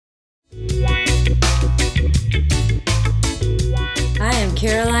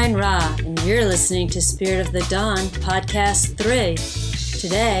Caroline Ra, and you're listening to Spirit of the Dawn, Podcast 3.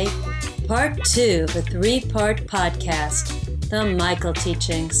 Today, Part 2 of a 3-part podcast, The Michael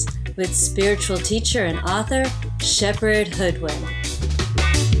Teachings, with spiritual teacher and author, Shepherd Hoodwin.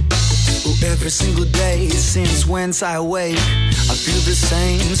 Every single day since whence I wake, I feel the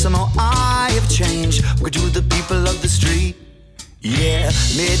same, somehow I have changed. What do the people of the street? Yeah,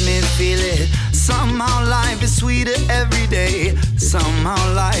 made me feel it. Somehow life is sweeter every day.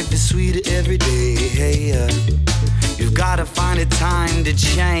 Somehow life is sweeter every day. Hey, you've gotta find a time to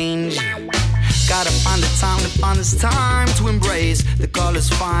change. Gotta find the time to find this time to embrace the colors,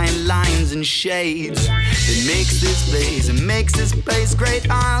 fine lines and shades. It makes this place great.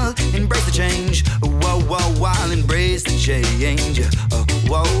 I'll embrace the change. Whoa, whoa, I'll embrace the change.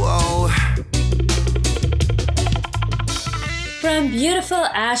 Whoa, whoa. From beautiful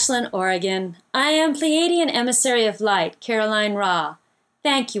Ashland, Oregon, I am Pleiadian Emissary of Light, Caroline Ra.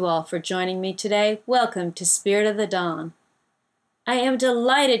 Thank you all for joining me today. Welcome to Spirit of the Dawn. I am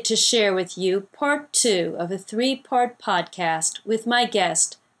delighted to share with you Part 2 of a 3-part podcast with my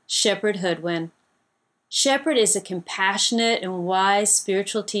guest, Shepherd Hoodwin. Shepherd is a compassionate and wise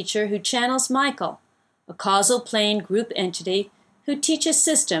spiritual teacher who channels Michael, a causal plane group entity who teaches a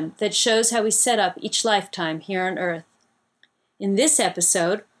system that shows how we set up each lifetime here on Earth. In this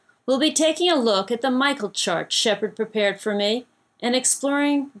episode, we'll be taking a look at the Michael chart Shepherd prepared for me and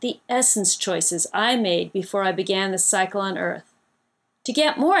exploring the essence choices I made before I began the cycle on Earth. To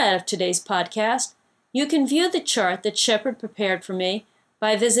get more out of today's podcast, you can view the chart that Shepherd prepared for me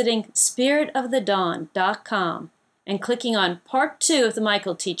by visiting spiritofthedawn.com and clicking on Part 2 of the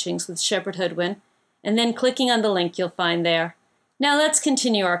Michael Teachings with Shepherd Hoodwin, and then clicking on the link you'll find there. Now let's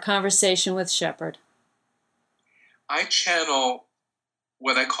continue our conversation with Shepherd. I channel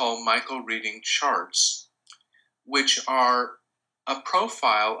what I call Michael reading charts, which are a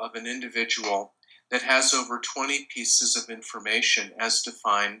profile of an individual that has over 20 pieces of information as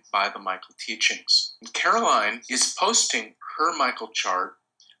defined by the Michael teachings. Caroline is posting her Michael chart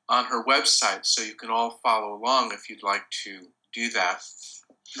on her website, so you can all follow along if you'd like to do that.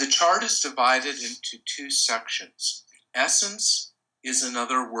 The chart is divided into 2 sections. Essence is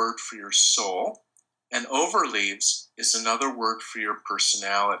another word for your soul, and overleaves is another word for your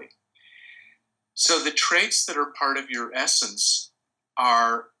personality. So the traits that are part of your essence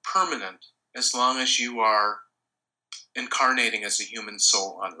are permanent as long as you are incarnating as a human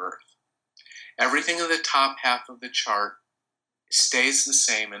soul on Earth. Everything in the top half of the chart stays the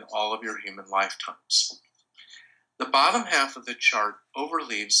same in all of your human lifetimes. The bottom half of the chart,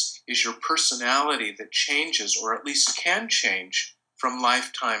 overleaves, is your personality that changes, or at least can change, from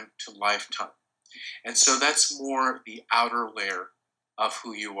lifetime to lifetime. And so that's more the outer layer of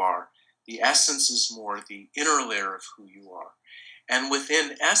who you are. The essence is more the inner layer of who you are. And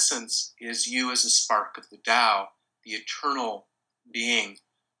within essence is you as a spark of the Tao, the eternal being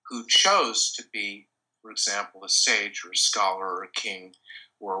who chose to be, for example, a sage or a scholar or a king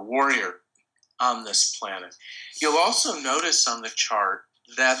or a warrior on this planet. You'll also notice on the chart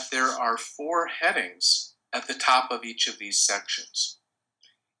that there are 4 headings at the top of each of these sections.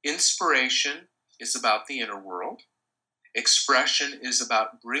 Inspiration is about the inner world. Expression is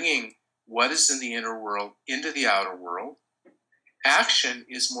about bringing what is in the inner world into the outer world. Action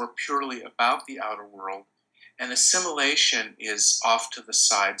is more purely about the outer world. And assimilation is off to the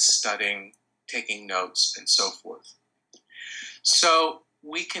side, studying, taking notes, and so forth. So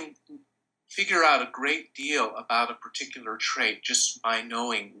we can figure out a great deal about a particular trait just by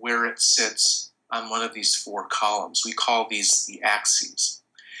knowing where it sits on one of these 4 columns. We call these the axes.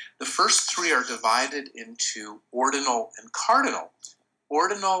 The first 3 are divided into ordinal and cardinal.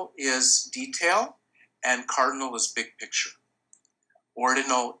 Ordinal is detail, and cardinal is big picture.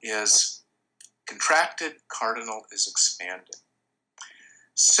 Ordinal is contracted, cardinal is expanded.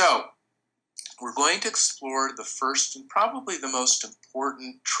 So, we're going to explore the first and probably the most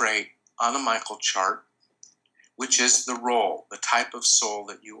important trait on a Michael chart, which is the role, the type of soul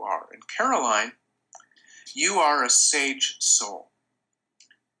that you are. And Caroline, you are a sage soul,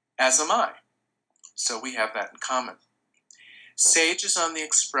 as am I. So we have that in common. Sage is on the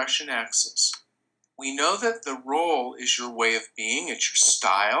expression axis. We know that the role is your way of being, it's your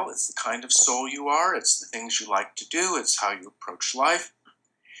style, it's the kind of soul you are, it's the things you like to do, it's how you approach life.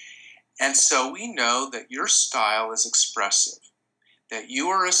 And so we know that your style is expressive, that you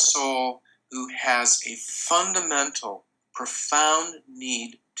are a soul who has a fundamental, profound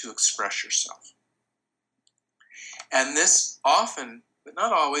need to express yourself. And this often, but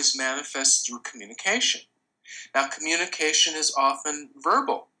not always, manifests through communication. Now, communication is often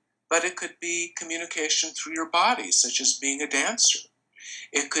verbal, but it could be communication through your body, such as being a dancer.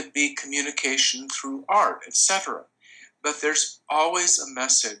 It could be communication through art, etc. But there's always a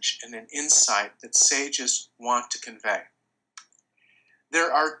message and an insight that sages want to convey.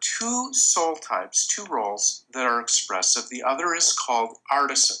 There are two soul types, two roles that are expressive. The other is called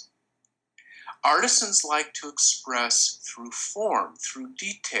artisan. Artisans like to express through form, through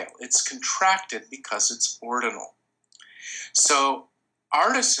detail. It's contracted because it's ordinal. So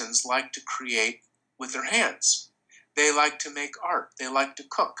artisans like to create with their hands. They like to make art. They like to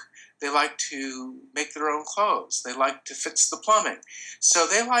cook. They like to make their own clothes. They like to fix the plumbing. So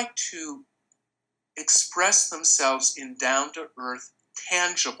they like to express themselves in down-to-earth,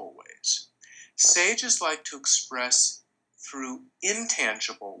 tangible ways. Sages like to express through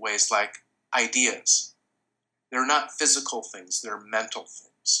intangible ways, like ideas. They're not physical things, they're mental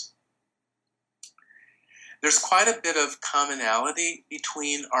things. There's quite a bit of commonality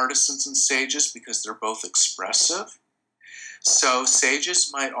between artisans and sages because they're both expressive. So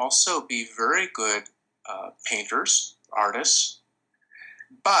sages might also be very good painters, artists,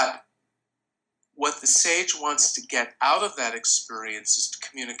 but what the sage wants to get out of that experience is to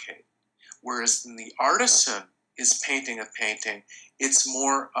communicate. Whereas when the artisan is painting a painting, it's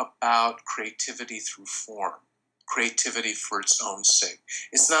more about creativity through form, creativity for its own sake.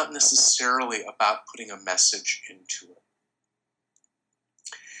 It's not necessarily about putting a message into it.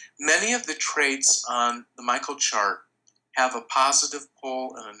 Many of the traits on the Michael chart have a positive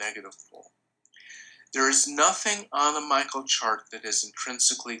pole and a negative pole. There is nothing on the Michael chart that is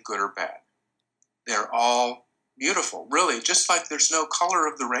intrinsically good or bad. They're all beautiful, really, just like there's no color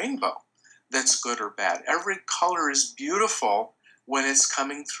of the rainbow that's good or bad. Every color is beautiful when it's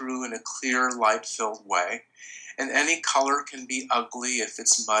coming through in a clear, light-filled way, and any color can be ugly if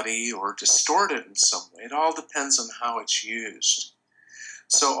it's muddy or distorted in some way. It all depends on how it's used.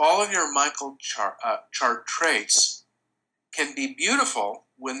 So all of your Michael chart traits can be beautiful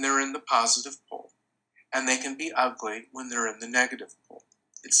when they're in the positive pole, and they can be ugly when they're in the negative pole.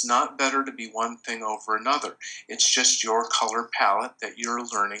 It's not better to be one thing over another. It's just your color palette that you're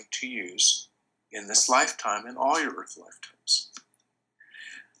learning to use in this lifetime and all your earth lifetimes.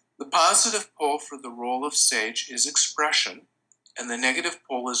 The positive pole for the role of sage is expression, and the negative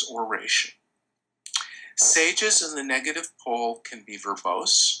pole is oration. Sages in the negative pole can be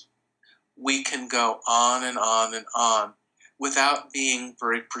verbose. We can go on and on and on without being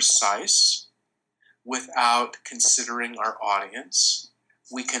very precise, without considering our audience.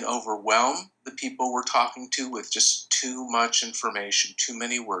 We can overwhelm the people we're talking to with just too much information, too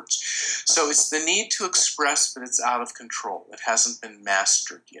many words. So it's the need to express, but it's out of control. It hasn't been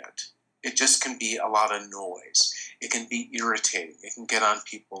mastered yet. It just can be a lot of noise. It can be irritating. It can get on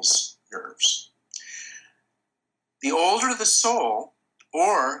people's nerves. The older the soul,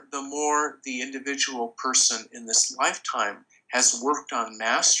 or the more the individual person in this lifetime has worked on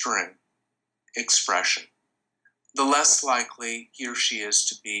mastering expression, the less likely he or she is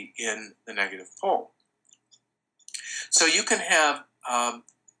to be in the negative pole. So you can have a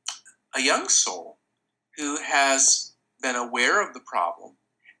young soul who has been aware of the problem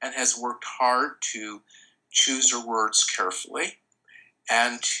and has worked hard to choose her words carefully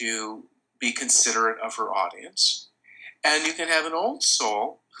and to be considerate of her audience. And you can have an old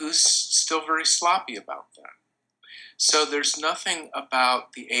soul who's still very sloppy about that. So there's nothing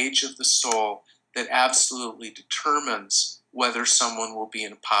about the age of the soul that absolutely determines whether someone will be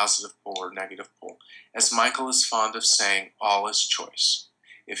in a positive pole or negative pole. As Michael is fond of saying, all is choice.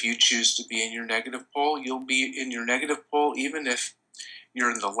 If you choose to be in your negative pole, you'll be in your negative pole even if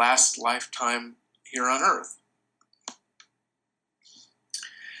you're in the last lifetime here on Earth.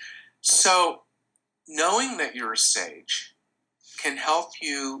 So knowing that you're a sage can help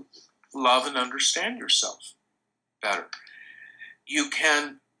you love and understand yourself better. You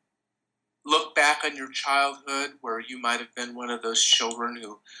can look back on your childhood where you might have been one of those children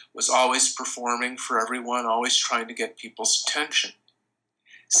who was always performing for everyone, always trying to get people's attention.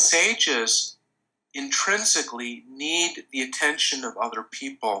 Sages intrinsically need the attention of other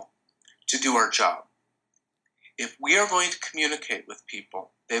people to do our job. If we are going to communicate with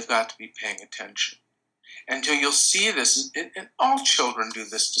people, they've got to be paying attention. And so you'll see this, and all children do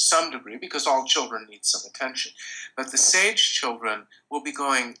this to some degree because all children need some attention. But the sage children will be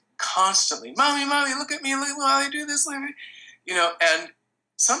going constantly, Mommy, look at me, Mommy, do this, look at me. And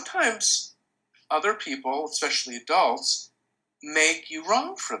sometimes other people, especially adults, make you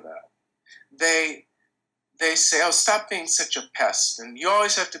wrong for that. They say, oh, stop being such a pest, and you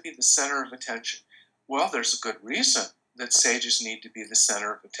always have to be the center of attention. Well, there's a good reason that sages need to be the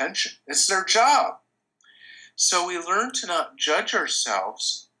center of attention. It's their job. So we learn to not judge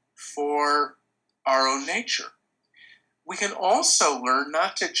ourselves for our own nature. We can also learn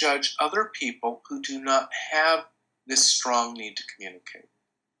not to judge other people who do not have this strong need to communicate.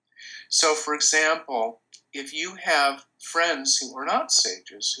 So, for example, if you have friends who are not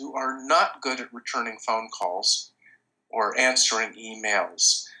sages, who are not good at returning phone calls or answering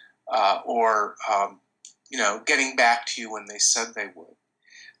emails, or getting back to you when they said they would,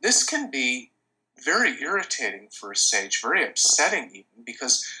 this can be very irritating for a sage, very upsetting even,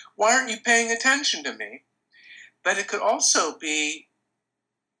 because why aren't you paying attention to me? But it could also be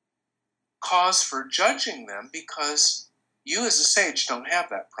cause for judging them because you as a sage don't have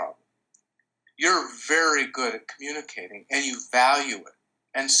that problem. You're very good at communicating and you value it,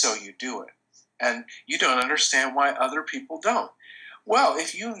 and so you do it. And you don't understand why other people don't. Well,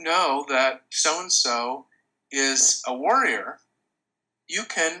 if you know that so-and-so is a warrior, you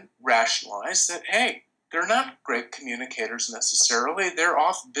can rationalize that, hey, they're not great communicators necessarily. They're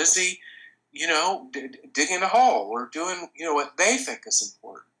off busy, digging a hole or doing, what they think is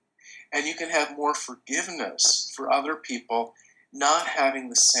important. And you can have more forgiveness for other people not having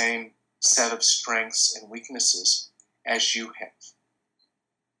the same set of strengths and weaknesses as you have.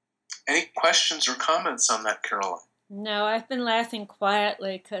 Any questions or comments on that, Caroline? No, I've been laughing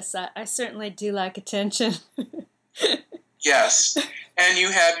quietly because I certainly do like attention. Yes, and you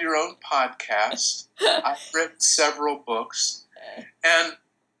have your own podcast. I've written several books, and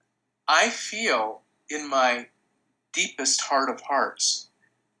I feel in my deepest heart of hearts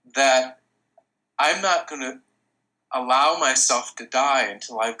that I'm not going to allow myself to die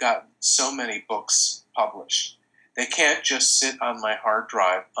until I've gotten so many books published. They can't just sit on my hard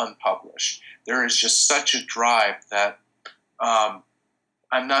drive unpublished. There is just such a drive that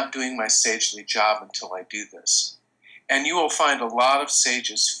I'm not doing my sagely job until I do this. And you will find a lot of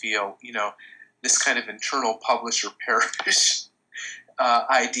sages feel, this kind of internal publish or perish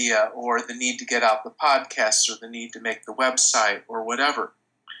idea, or the need to get out the podcast, or the need to make the website, or whatever.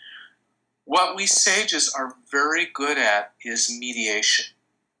 What we sages are very good at is mediation.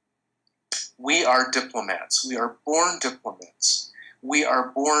 We are diplomats. We are born diplomats. We are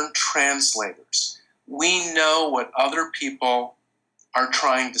born translators. We know what other people are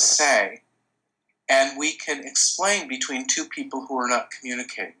trying to say, and we can explain between two people who are not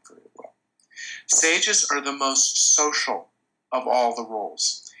communicating very well. Sages are the most social of all the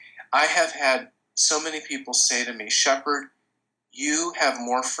roles. I have had so many people say to me, Shepherd, you have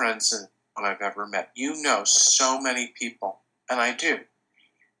more friends than I've ever met. You know so many people, and I do.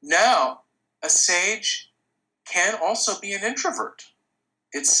 Now, a sage can also be an introvert.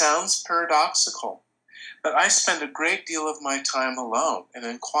 It sounds paradoxical, but I spend a great deal of my time alone and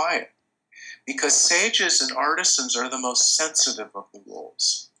in quiet, because sages and artisans are the most sensitive of the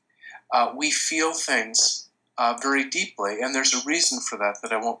roles. We feel things very deeply, and there's a reason for that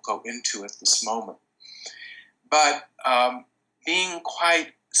I won't go into at this moment. But being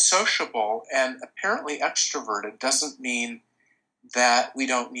quite sociable and apparently extroverted doesn't mean that we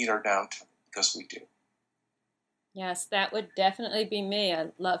don't need our downtime, because we do. Yes, that would definitely be me.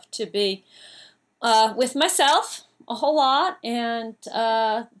 I'd love to be with myself a whole lot, and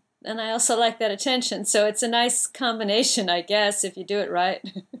I also like that attention. So it's a nice combination, I guess, if you do it right.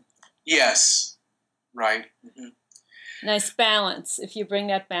 Yes, right. Mm-hmm. Nice balance. If you bring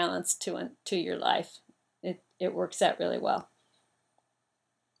that balance to your life, it works out really well.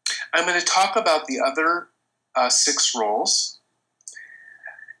 I'm going to talk about the other 6 roles.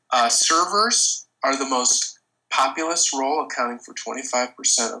 Servers are the most populous role, accounting for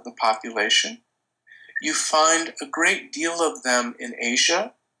 25% of the population. You find a great deal of them in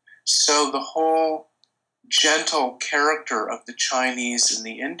Asia, so the whole gentle character of the Chinese and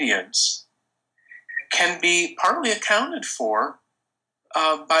the Indians can be partly accounted for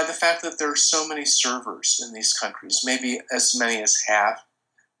by the fact that there are so many servers in these countries, maybe as many as half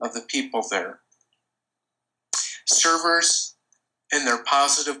of the people there. Servers, in their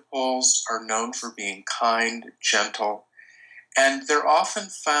positive poles, are known for being kind, gentle, and they're often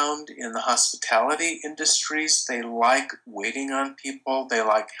found in the hospitality industries. They like waiting on people. They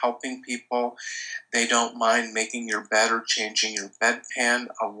like helping people. They don't mind making your bed or changing your bedpan.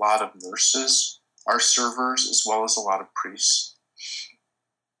 A lot of nurses are servers, as well as a lot of priests.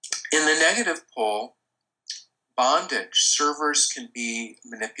 In the negative pole, bondage, servers can be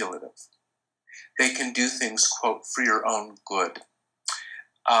manipulative. They can do things, quote, for your own good.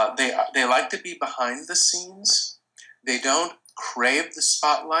 They like to be behind the scenes. They don't crave the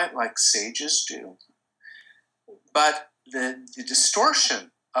spotlight like sages do. But the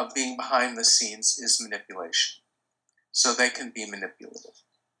distortion of being behind the scenes is manipulation. So they can be manipulative.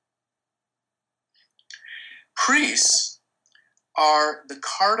 Priests are the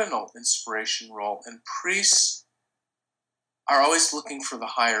cardinal inspiration role, and priests are always looking for the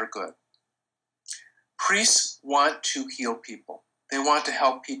higher good. Priests want to heal people. They want to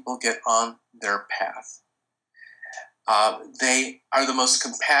help people get on their path. They are the most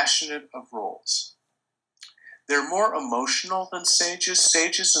compassionate of roles. They're more emotional than sages.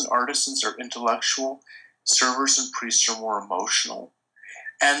 Sages and artisans are intellectual. Servers and priests are more emotional.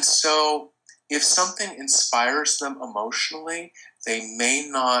 And so if something inspires them emotionally, they may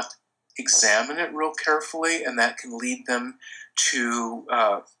not examine it real carefully, and that can lead them to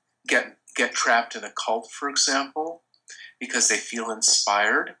get trapped in a cult, for example, because they feel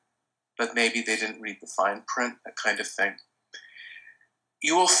inspired, but maybe they didn't read the fine print, that kind of thing.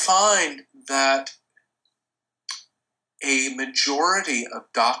 You will find that a majority of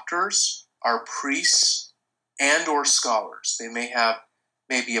doctors are priests and or scholars. They may have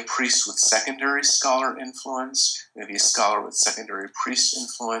maybe a priest with secondary scholar influence, maybe a scholar with secondary priest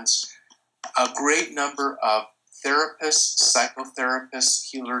influence. A great number of therapists, psychotherapists,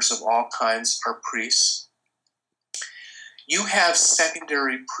 healers of all kinds are priests. You have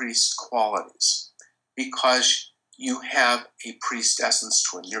secondary priest qualities because you have a priest essence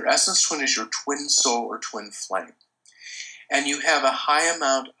twin. Your essence twin is your twin soul or twin flame. And you have a high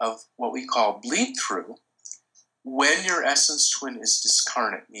amount of what we call bleed through when your essence twin is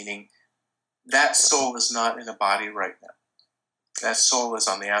discarnate, meaning that soul is not in a body right now. That soul is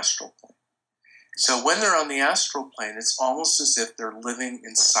on the astral plane. So when they're on the astral plane, it's almost as if they're living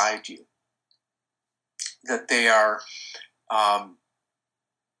inside you, that they are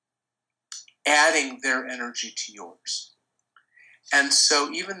adding their energy to yours. And so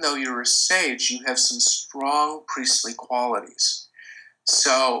even though you're a sage, you have some strong priestly qualities.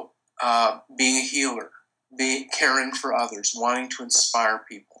 So being a healer, caring for others, wanting to inspire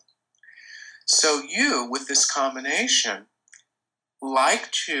people. So you, with this combination,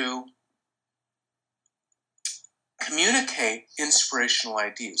 like to communicate inspirational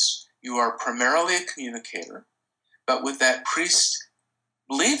ideas. You are primarily a communicator, but with that priest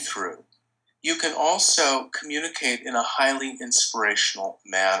bleed through, you can also communicate in a highly inspirational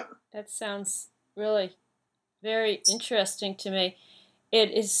manner. That sounds really very interesting to me. It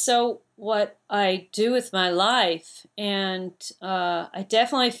is so what I do with my life, and I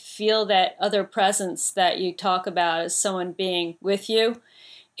definitely feel that other presence that you talk about as someone being with you,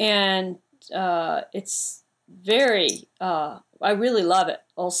 and it's very, I really love it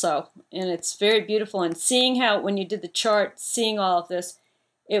also, and it's very beautiful, and seeing how, when you did the chart, seeing all of this,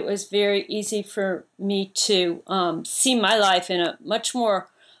 it was very easy for me to see my life in a much more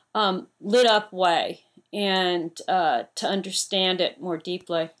lit up way, and to understand it more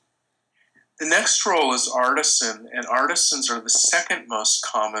deeply. The next role is artisan, and artisans are the second most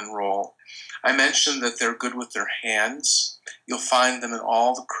common role. I mentioned that they're good with their hands. You'll find them in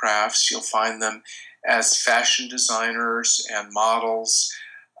all the crafts. You'll find them as fashion designers and models.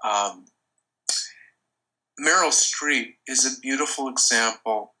 Meryl Streep is a beautiful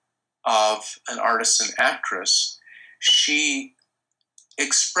example of an artisan actress. She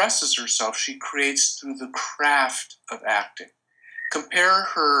expresses herself, she creates through the craft of acting. Compare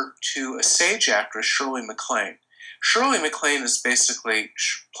her to a sage actress, Shirley MacLaine. Shirley MacLaine is basically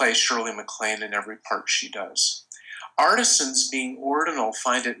plays Shirley MacLaine in every part she does. Artisans, being ordinal,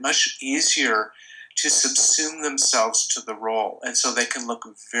 find it much easier to subsume themselves to the role, and so they can look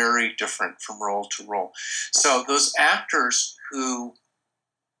very different from role to role. So those actors who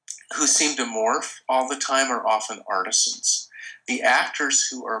seem to morph all the time are often artisans. The actors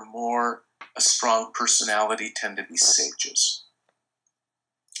who are more a strong personality tend to be sages.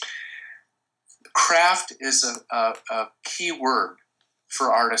 Craft is a key word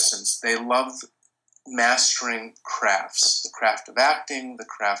for artisans. They love mastering crafts, the craft of acting, the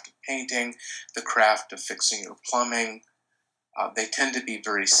craft of painting, the craft of fixing your plumbing. They tend to be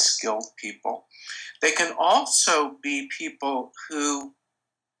very skilled people. They can also be people who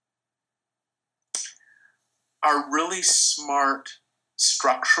are really smart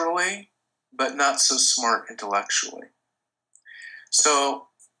structurally, but not so smart intellectually. So,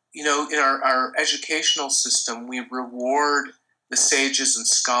 in our educational system, we reward the sages and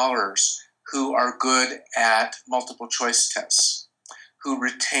scholars who are good at multiple choice tests, who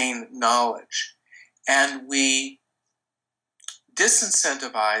retain knowledge. And we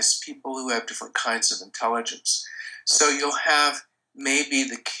disincentivize people who have different kinds of intelligence. So you'll have maybe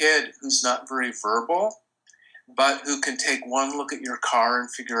the kid who's not very verbal, but who can take one look at your car and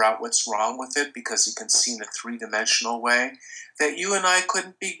figure out what's wrong with it because he can see in a three-dimensional way that you and I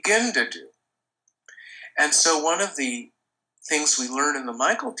couldn't begin to do. And so one of the things we learn in the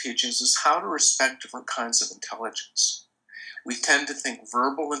Michael teachings is how to respect different kinds of intelligence. We tend to think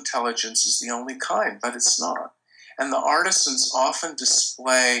verbal intelligence is the only kind, but it's not. And the artisans often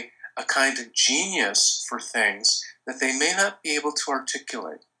display a kind of genius for things that they may not be able to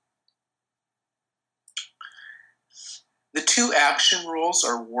articulate. The two action rules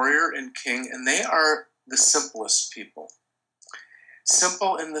are warrior and king, and they are the simplest people.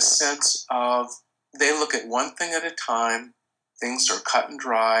 Simple in the sense of they look at one thing at a time. Things are cut and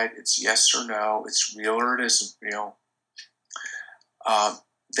dried. It's yes or no. It's real or it isn't real.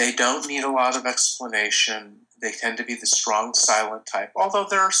 They don't need a lot of explanation. They tend to be the strong, silent type, although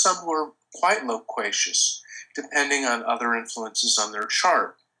there are some who are quite loquacious, depending on other influences on their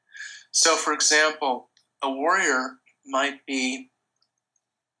chart. So, for example, a warrior might be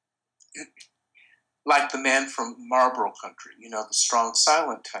like the man from Marlborough Country, the strong,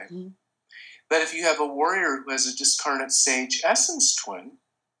 silent type. Mm-hmm. But if you have a warrior who has a discarnate sage essence twin,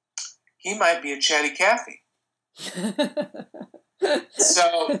 he might be a chatty Cathy.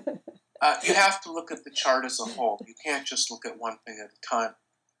 So you have to look at the chart as a whole. You can't just look at one thing at a time.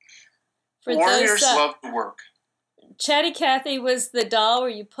 Warriors love to work. Chatty Cathy was the doll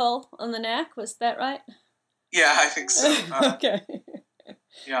where you pull on the neck. Was that right? Yeah, I think so. Okay.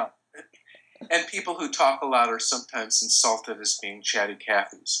 Yeah. And people who talk a lot are sometimes insulted as being chatty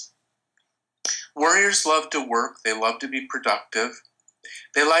Cathys. Warriors love to work. They love to be productive.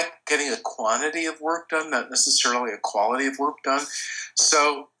 They like getting a quantity of work done, not necessarily a quality of work done.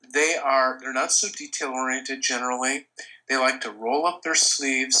 So they're not so detail-oriented generally. They like to roll up their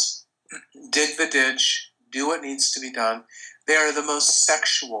sleeves, dig the ditch, do what needs to be done. They are the most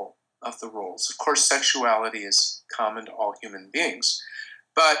sexual of the roles. Of course, sexuality is common to all human beings.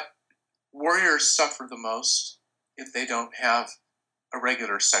 But warriors suffer the most if they don't have a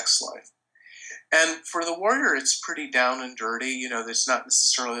regular sex life. And for the warrior, it's pretty down and dirty. There's not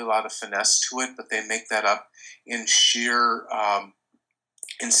necessarily a lot of finesse to it, but they make that up in sheer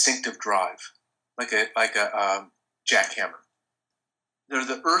instinctive drive, like a jackhammer. They're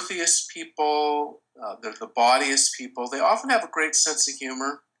the earthiest people. They're the bawdiest people. They often have a great sense of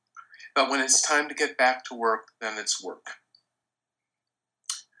humor, but when it's time to get back to work, then it's work.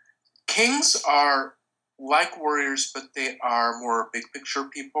 Kings are like warriors, but they are more big picture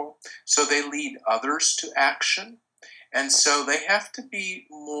people. So they lead others to action. And so they have to be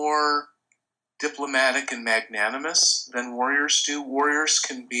more diplomatic and magnanimous than warriors do. Warriors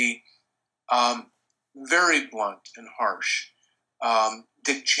can be very blunt and harsh.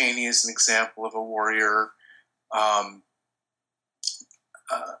 Dick Cheney is an example of a warrior.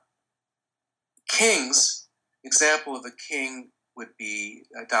 Kings, example of a king would be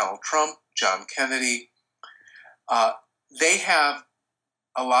Donald Trump, John Kennedy. They have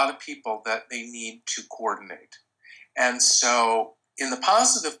a lot of people that they need to coordinate. And so in the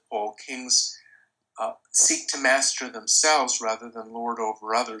positive pole, kings seek to master themselves rather than lord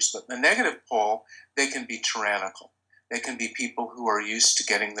over others. But in the negative pole, they can be tyrannical. They can be people who are used to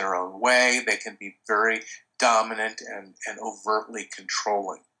getting their own way. They can be very dominant and overtly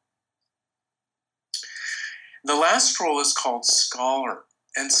controlling. The last role is called scholar.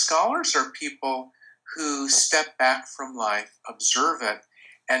 And scholars are people who step back from life, observe it,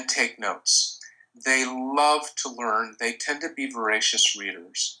 and take notes. They love to learn. They tend to be voracious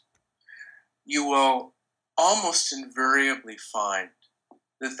readers. You will almost invariably find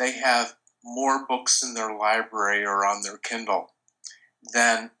that they have more books in their library or on their Kindle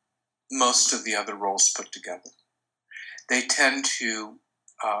than most of the other roles put together. They tend to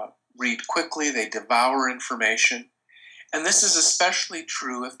read quickly. They devour information. And this is especially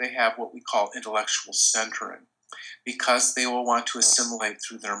true if they have what we call intellectual centering, because they will want to assimilate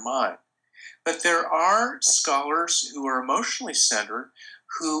through their mind. But there are scholars who are emotionally centered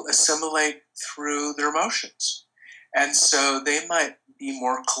who assimilate through their emotions. And so they might be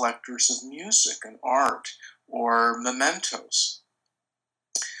more collectors of music and art or mementos.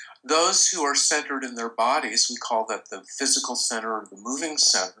 Those who are centered in their bodies, we call that the physical center or the moving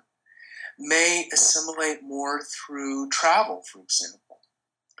center, may assimilate more through travel, for example.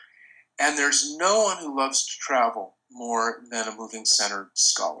 And there's no one who loves to travel more than a moving-centered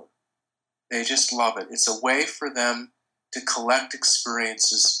scholar. They just love it. It's a way for them to collect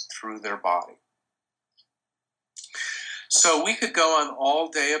experiences through their body. So we could go on all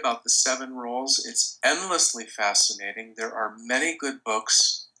day about the 7 roles. It's endlessly fascinating. There are many good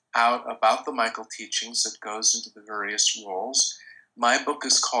books out about the Michael teachings that goes into the various roles. My book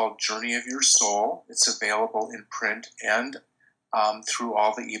is called Journey of Your Soul. It's available in print and through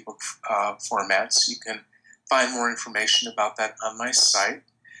all the ebook formats. You can find more information about that on my site.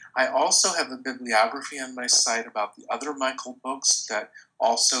 I also have a bibliography on my site about the other Michael books that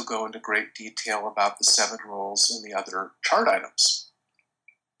also go into great detail about the 7 roles and the other chart items.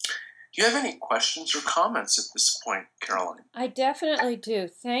 Do you have any questions or comments at this point, Caroline? I definitely do.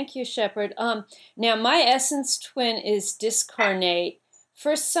 Thank you, Shepard. Now my essence twin is discarnate.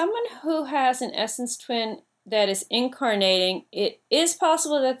 For someone who has an essence twin that is incarnating, it is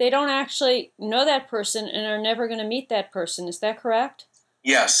possible that they don't actually know that person and are never going to meet that person. Is that correct?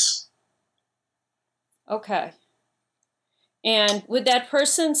 Yes. Okay. And would that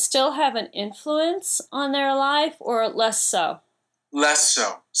person still have an influence on their life or less so? Less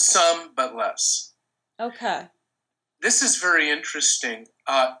so. Some, but less. Okay. This is very interesting.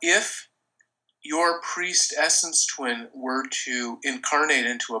 If your priest essence twin were to incarnate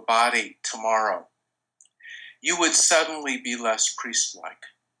into a body tomorrow, you would suddenly be less priest-like.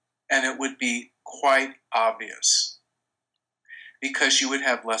 And it would be quite obvious because you would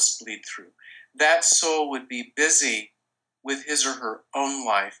have less bleed through. That soul would be busy with his or her own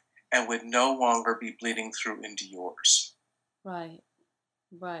life and would no longer be bleeding through into yours. Right.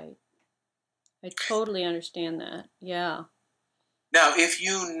 Right. I totally understand that. Yeah. Now, if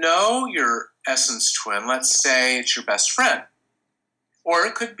you know your essence twin, let's say it's your best friend, or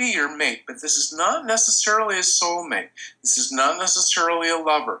it could be your mate, but this is not necessarily a soulmate. This is not necessarily a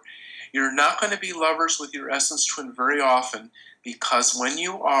lover. You're not going to be lovers with your essence twin very often because when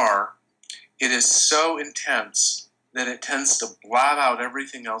you are, it is so intense that it tends to blot out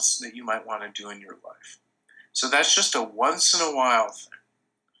everything else that you might want to do in your life. So that's just a once in a while thing.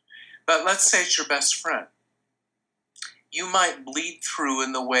 But let's say it's your best friend. You might bleed through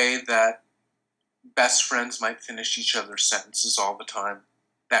in the way that best friends might finish each other's sentences all the time,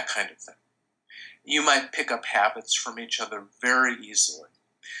 that kind of thing. You might pick up habits from each other very easily.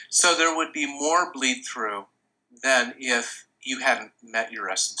 So there would be more bleed through than if you hadn't met your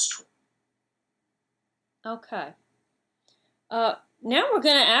essence twin. Okay. Now we're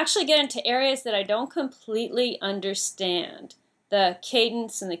going to actually get into areas that I don't completely understand. The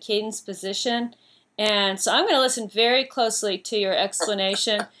cadence and the cadence position. And so I'm going to listen very closely to your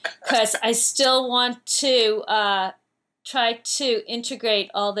explanation because I still want to try to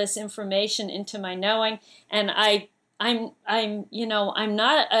integrate all this information into my knowing. And I'm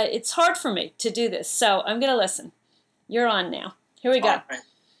not. It's hard for me to do this, so I'm going to listen. You're on now. Here we go. All right.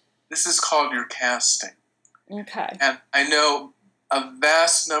 This is called your casting. Okay. And I know a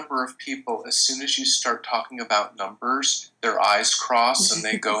vast number of people, as soon as you start talking about numbers, their eyes cross and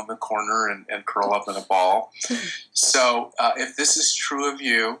they go in the corner and curl up in a ball. So if this is true of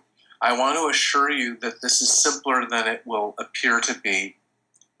you, I want to assure you that this is simpler than it will appear to be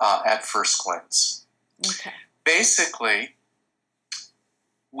at first glance. Okay. Basically,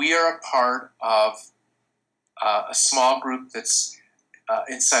 we are a part of a small group that's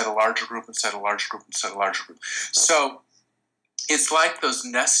inside a larger group, inside a larger group, inside a larger group. So it's like those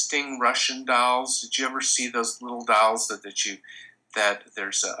nesting Russian dolls. Did you ever see those little dolls that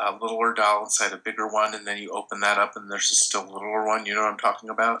there's a littler doll inside a bigger one, and then you open that up and there's a still littler one? You know what I'm talking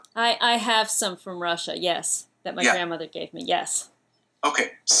about? I have some from Russia, yes, that my grandmother gave me, yes.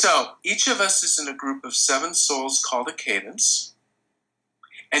 Okay, so each of us is in a group of 7 souls called a cadence,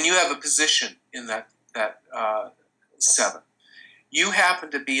 and you have a position in that 7. You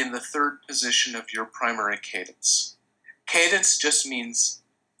happen to be in the 3rd position of your primary cadence. Cadence just means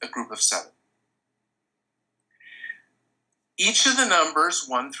a group of 7. Each of the numbers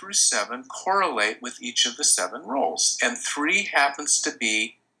 1 through 7 correlate with each of the 7 roles, and 3 happens to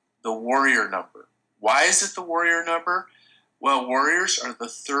be the warrior number. Why is it the warrior number? Well, warriors are the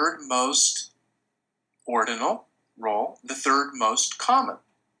 3rd most ordinal role, the 3rd most common.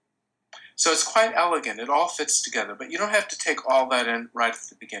 So it's quite elegant. It all fits together, but you don't have to take all that in right at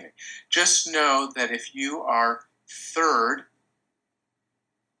the beginning. Just know that if you are 3rd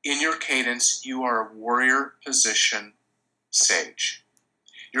in your cadence, you are a warrior position sage.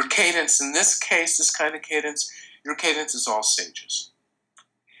 Your cadence, in this case, this kind of cadence, your cadence is all sages.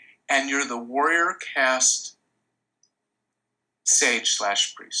 And you're the warrior caste sage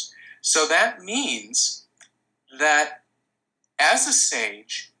 / priest. So that means that as a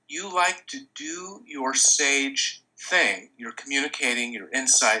sage, you like to do your sage thing, you're communicating your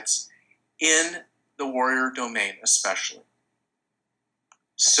insights in the warrior domain especially.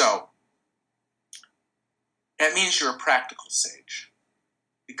 So that means you're a practical sage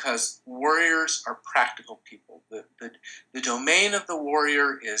because warriors are practical people. The domain of the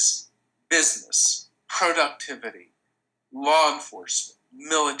warrior is business, productivity, law enforcement,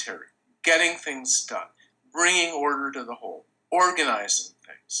 military, getting things done, bringing order to the whole, organizing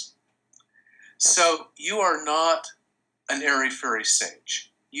things. So you are not an airy-fairy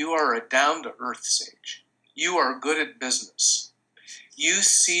sage. You are a down-to-earth sage. You are good at business. You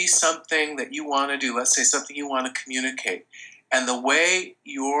see something that you want to do, let's say something you want to communicate, and the way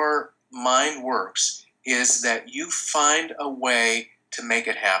your mind works is that you find a way to make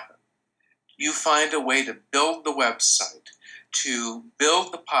it happen. You find a way to build the website, to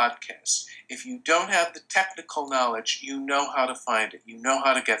build the podcast. If you don't have the technical knowledge, you know how to find it. You know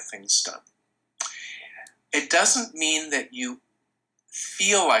how to get things done. It doesn't mean that you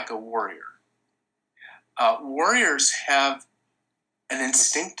feel like a warrior. Warriors have an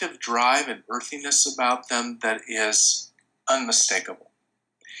instinctive drive and earthiness about them that is unmistakable.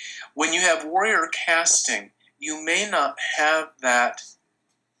 When you have warrior casting, you may not have that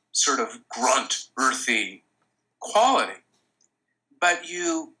sort of grunt, earthy quality, but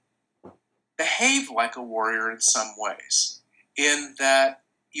you behave like a warrior in some ways, in that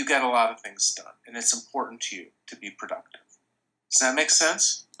you get a lot of things done, and it's important to you to be productive. Does that make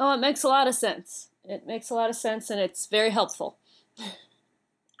sense? Oh, it makes a lot of sense. It makes a lot of sense, and it's very helpful.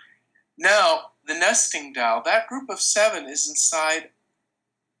 Now, the nesting doll, that group of 7 is inside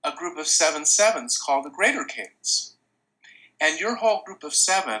a group of 7 sevens called the greater cadence. And your whole group of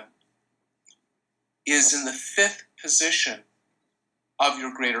 7 is in the 5th position of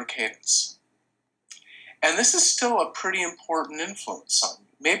your greater cadence. And this is still a pretty important influence on you.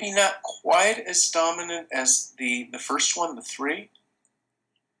 Maybe not quite as dominant as the first one, the 3.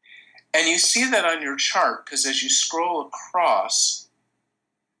 And you see that on your chart, because as you scroll across,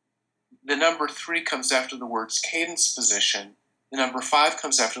 the number 3 comes after the words cadence position. The number 5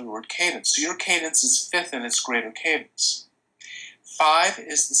 comes after the word cadence. So your cadence is 5th in its greater cadence. 5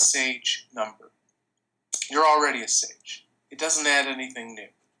 is the sage number. You're already a sage. It doesn't add anything new.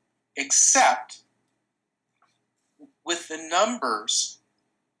 Except with the numbers,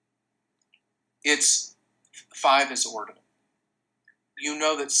 it's 5 is ordinal. You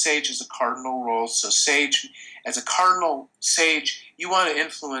know that sage is a cardinal role. So sage, as a cardinal sage, you want to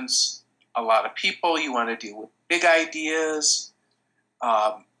influence a lot of people. You want to deal with big ideas.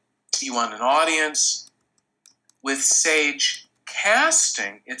 You want an audience. With sage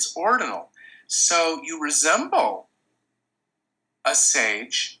casting, it's ordinal. So you resemble a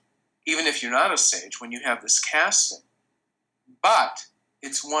sage, even if you're not a sage, when you have this casting. But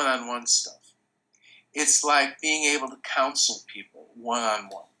it's one-on-one stuff. It's like being able to counsel people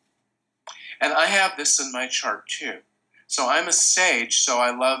one-on-one. And I have this in my chart too. So I'm a sage, so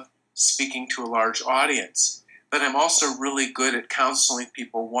I love speaking to a large audience. But I'm also really good at counseling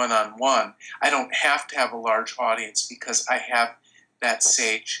people one-on-one. I don't have to have a large audience because I have that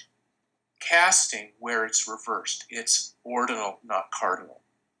sage casting where it's reversed. It's ordinal, not cardinal.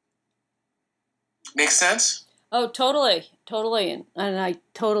 Make sense? Oh, totally. And I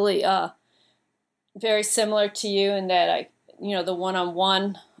totally, very similar to you in that the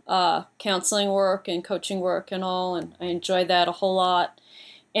one-on-one counseling work and coaching work and all, and I enjoy that a whole lot.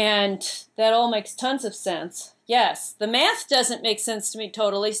 And that all makes tons of sense. Yes, the math doesn't make sense to me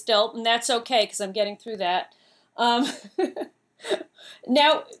totally still, and that's okay because I'm getting through that.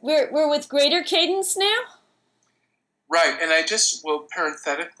 Now, we're with greater cadence now? Right, and I just will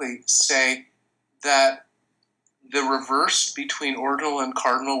parenthetically say that the reverse between ordinal and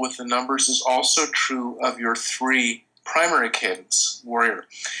cardinal with the numbers is also true of your 3 primary cadence, warrior.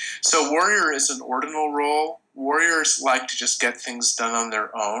 So warrior is an ordinal role. Warriors like to just get things done on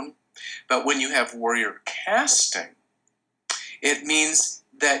their own. But when you have warrior casting, it means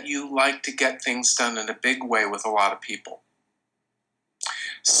that you like to get things done in a big way with a lot of people.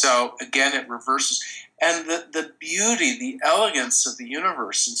 So again, it reverses. And the beauty, the elegance of the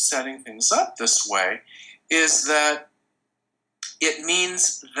universe in setting things up this way is that it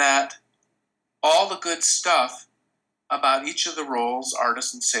means that all the good stuff about each of the roles,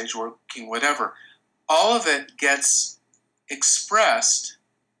 artisan, sage, working, whatever, all of it gets expressed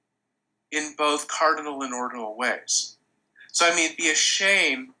in both cardinal and ordinal ways. So, I mean, it'd be a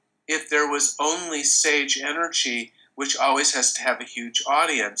shame if there was only sage energy, which always has to have a huge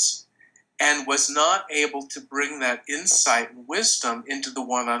audience, and was not able to bring that insight and wisdom into the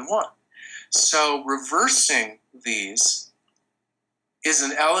one-on-one. So reversing these is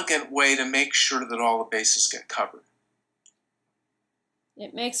an elegant way to make sure that all the bases get covered.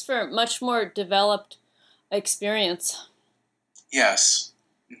 It makes for a much more developed experience. Yes.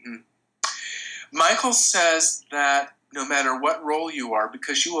 Mm-hmm. Michael says that no matter what role you are,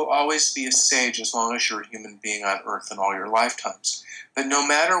 because you will always be a sage as long as you're a human being on Earth in all your lifetimes, but no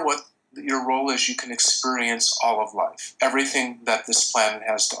matter what your role is, you can experience all of life, everything that this planet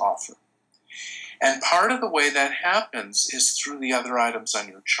has to offer. And part of the way that happens is through the other items on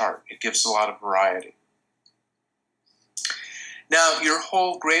your chart. It gives a lot of variety. Now, your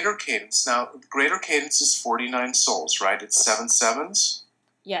whole greater cadence. Now, the greater cadence is 49 souls, right? It's 7 sevens?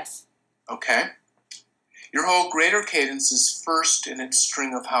 Yes. Okay. Your whole greater cadence is first in its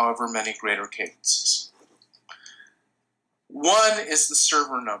string of however many greater cadences. 1 is the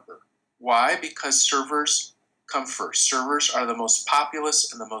server number. Why? Because servers come first. Servers are the most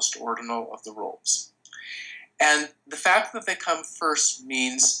populous and the most ordinal of the roles. And the fact that they come first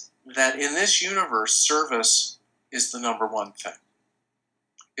means that in this universe, service is the number one thing.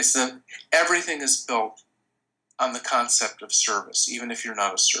 It's that everything is built on the concept of service, even if you're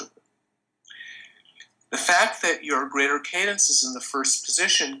not a server. The fact that your greater cadence is in the first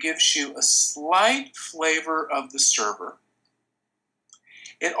position gives you a slight flavor of the server.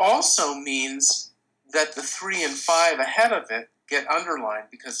 It also means that the 3 and 5 ahead of it get underlined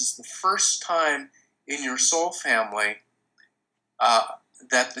because it's the first time in your soul family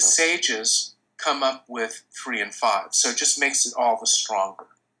that the sages come up with 3 and 5. So it just makes it all the stronger.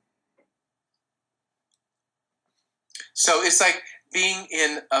 So it's like being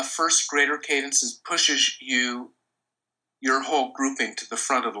in a first greater cadence pushes your whole grouping to the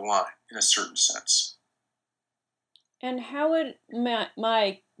front of the line in a certain sense. And how would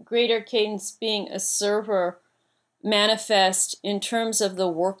my greater cadence being a server manifest in terms of the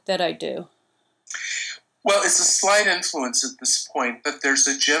work that I do? Well, it's a slight influence at this point, but there's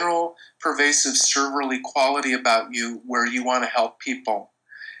a general pervasive serverly quality about you where you want to help people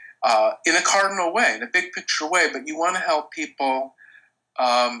in a cardinal way, in a big picture way, but you want to help people.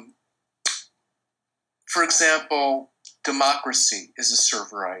 For example, democracy is a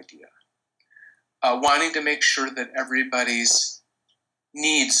server idea. Wanting to make sure that everybody's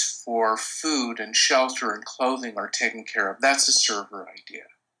needs for food and shelter and clothing are taken care of. That's a server idea.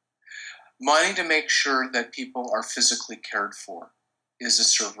 Wanting to make sure that people are physically cared for is a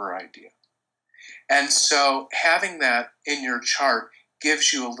server idea. And so having that in your chart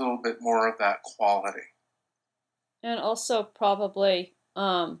gives you a little bit more of that quality. And also probably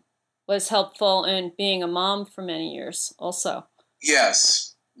was helpful in being a mom for many years also.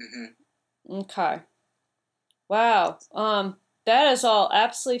 Yes. Mm-hmm. Okay. Wow. That is all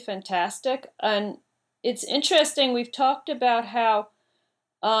absolutely fantastic. And it's interesting. We've talked about how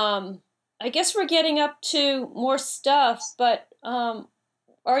I guess we're getting up to more stuff, but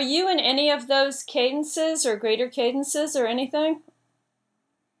are you in any of those cadences or greater cadences or anything?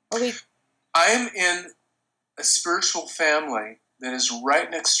 I'm in a spiritual family that is right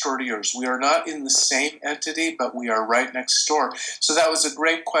next door to yours. We are not in the same entity, but we are right next door. So that was a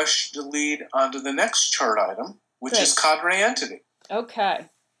great question to lead onto the next chart item, which is cadre entity. Okay.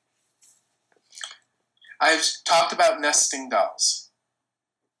 I've talked about nesting dolls.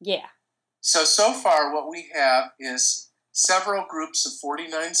 Yeah. So far what we have is several groups of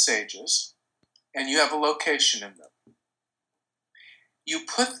 49 sages, and you have a location in them. You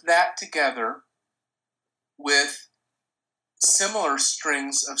put that together with similar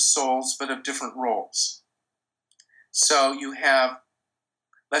strings of souls, but of different roles. So you have,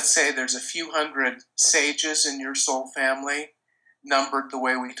 let's say there's a few hundred sages in your soul family, numbered the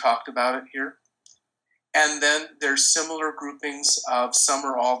way we talked about it here. And then there's similar groupings of some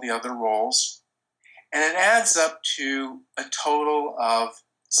or all the other roles. And it adds up to a total of,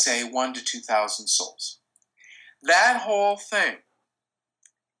 say, 1,000 to 2,000 souls. That whole thing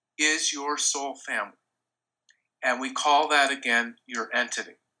is your soul family. And we call that, again, your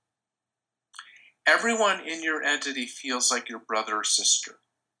entity. Everyone in your entity feels like your brother or sister.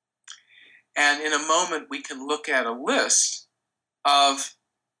 And in a moment, we can look at a list of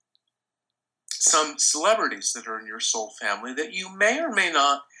some celebrities that are in your soul family that you may or may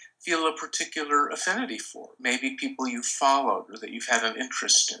not feel a particular affinity for. Maybe people you've followed or that you've had an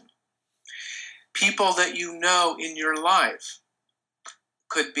interest in. People that you know in your life.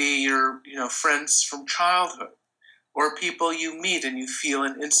 Could be your friends from childhood, or people you meet and you feel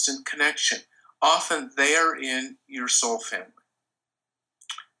an instant connection. Often they are in your soul family.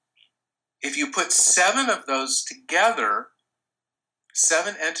 If you put 7 of those together,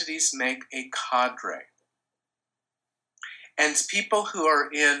 7 entities make a cadre. And people who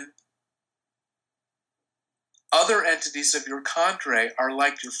are in other entities of your cadre are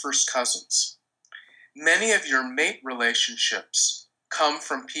like your first cousins. Many of your mate relationships come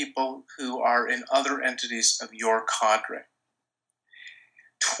from people who are in other entities of your cadre.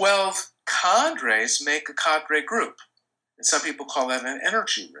 12 cadres make a cadre group. And some people call that an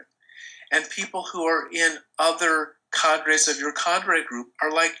energy ring. And people who are in other cadres of your cadre group are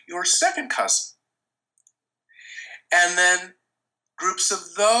like your second cousin. And then groups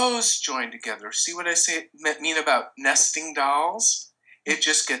of those join together. See what I mean about nesting dolls? It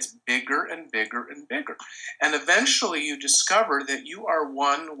just gets bigger and bigger and bigger. And eventually you discover that you are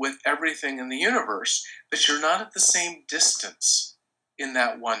one with everything in the universe, but you're not at the same distance in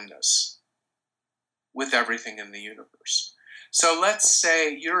that oneness. with everything in the universe. So let's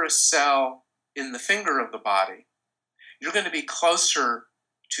say you're a cell in the finger of the body. You're going to be closer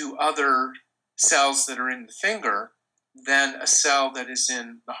to other cells that are in the finger than a cell that is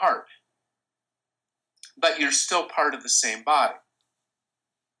in the heart. But you're still part of the same body.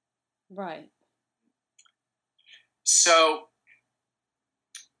 Right. So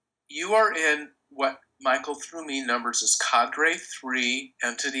you are in what Michael through me numbers as Cadre 3,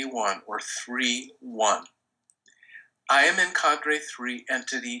 Entity 1, or 3-1. I am in Cadre 3,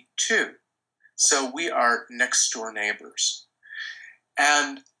 Entity 2. So we are next door neighbors.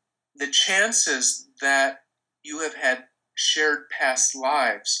 And the chances that you have had shared past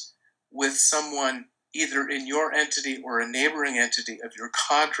lives with someone either in your entity or a neighboring entity of your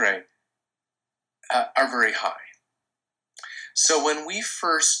cadre are very high. So when we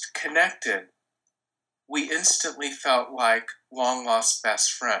first connected, we instantly felt like long-lost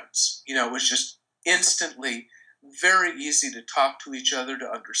best friends. You know, it was just instantly very easy to talk to each other, to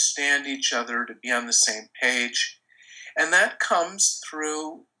understand each other, to be on the same page. And that comes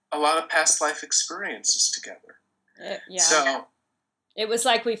through a lot of past life experiences together. Yeah. So it was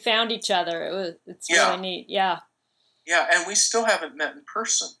like we found each other. It's really neat. Yeah. Yeah, and we still haven't met in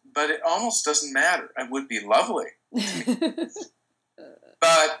person, but it almost doesn't matter. It would be lovely.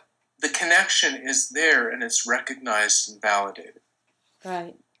 But the connection is there, and it's recognized and validated.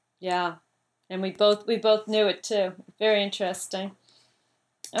 Right. Yeah. And we both knew it too. Very interesting.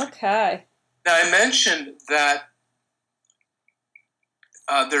 Okay. Now, I mentioned that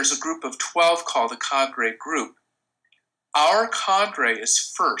there's a group of 12 called a cadre group. Our cadre is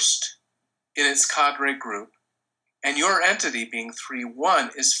first in its cadre group, and your entity, being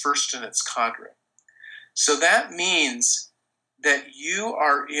 3-1, is first in its cadre. So that means that you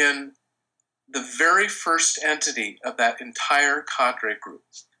are in the very first entity of that entire cadre group.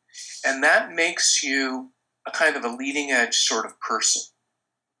 And that makes you a kind of a leading edge sort of person.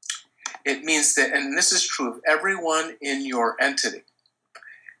 It means that, and this is true of everyone in your entity,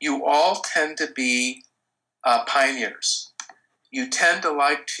 you all tend to be pioneers. You tend to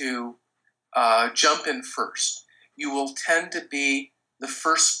like to jump in first. You will tend to be the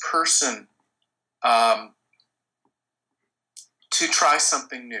first person to try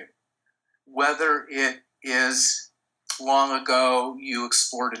something new. Whether it is long ago you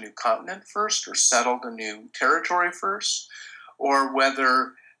explored a new continent first or settled a new territory first, or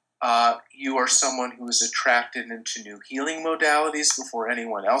whether you are someone who is attracted into new healing modalities before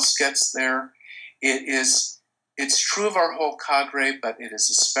anyone else gets there. It's true of our whole cadre, but it is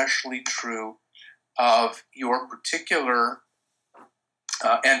especially true of your particular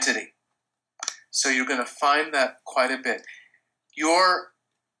entity. So you're going to find that quite a bit. Your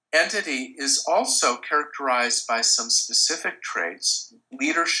entity is also characterized by some specific traits: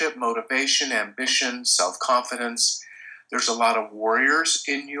 leadership, motivation, ambition, self-confidence. There's a lot of warriors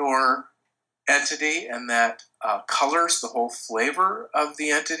in your entity, and that colors the whole flavor of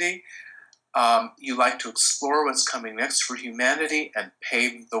the entity. You like to explore what's coming next for humanity and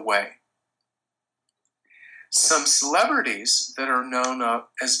pave the way. Some celebrities that are known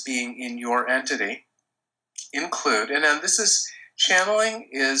as being in your entity include, and this is, channeling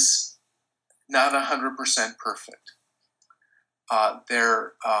is not 100% perfect.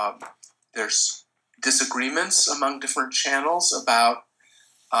 There's disagreements among different channels about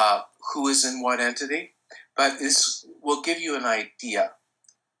who is in what entity, but this will give you an idea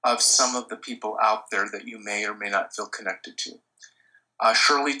of some of the people out there that you may or may not feel connected to.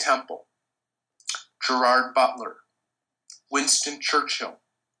 Shirley Temple, Gerard Butler, Winston Churchill,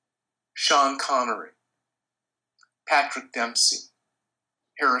 Sean Connery, Patrick Dempsey,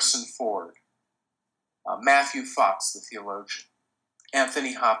 Harrison Ford, Matthew Fox, the theologian,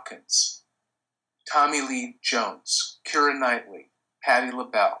 Anthony Hopkins, Tommy Lee Jones, Keira Knightley, Patti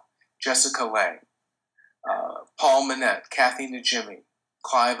LaBelle, Jessica Lange, Paul Manette, Kathy Najimy,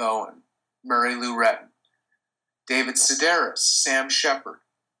 Clive Owen, Mary Lou Retton, David Sedaris, Sam Shepard,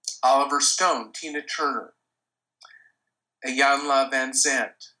 Oliver Stone, Tina Turner, Iyanla Van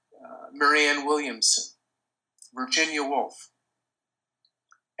Zandt, Marianne Williamson, Virginia Woolf,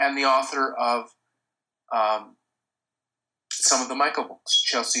 and the author of some of the Michael books,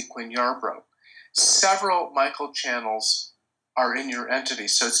 Chelsea Quinn Yarbrough. Several Michael channels are in your entity,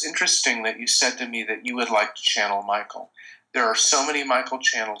 so it's interesting that you said to me that you would like to channel Michael. There are so many Michael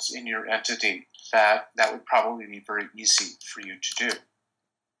channels in your entity that would probably be very easy for you to do.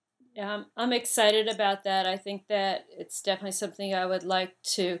 Yeah, I'm excited about that. I think that it's definitely something I would like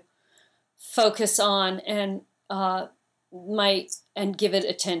to focus on and give it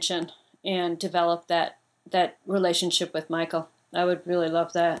attention and develop that relationship with Michael. I would really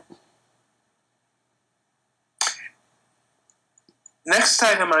love that. Next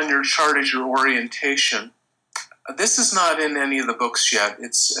item on your chart is your orientation. This is not in any of the books yet.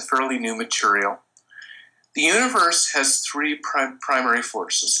 It's a fairly new material. The universe has three primary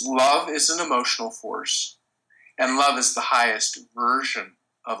forces. Love is an emotional force, and love is the highest version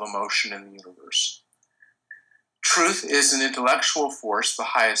of emotion in the universe. Truth is an intellectual force, the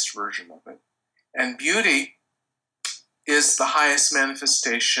highest version of it. And beauty is the highest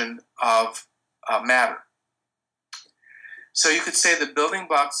manifestation of matter. So you could say the building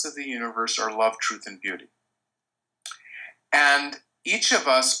blocks of the universe are love, truth, and beauty. And each of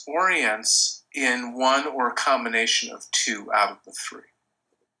us orients in one or a combination of two out of the three.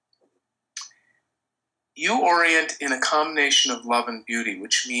 You orient in a combination of love and beauty,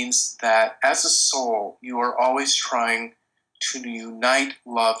 which means that as a soul, you are always trying to unite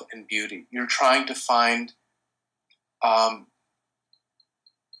love and beauty. You're trying to find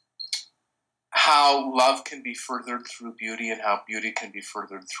how love can be furthered through beauty and how beauty can be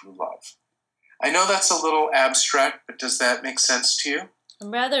furthered through love. I know that's a little abstract, but does that make sense to you?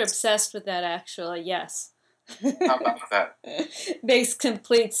 I'm rather obsessed with that, actually, yes. How about that? Makes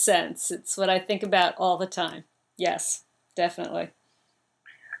complete sense. It's what I think about all the time. Yes, definitely.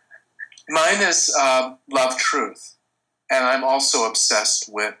 Mine is love, truth. And I'm also obsessed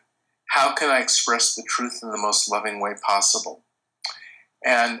with how can I express the truth in the most loving way possible.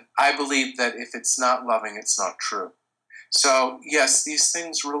 And I believe that if it's not loving, it's not true. So, yes, these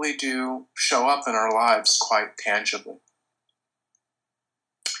things really do show up in our lives quite tangibly.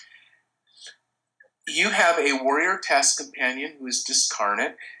 You have a warrior task companion who is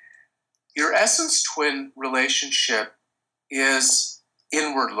discarnate. Your essence twin relationship is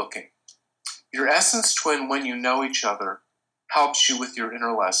inward looking. Your essence twin, when you know each other, helps you with your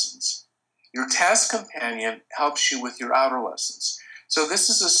inner lessons. Your task companion helps you with your outer lessons. So this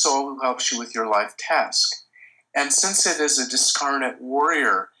is a soul who helps you with your life task. And since it is a discarnate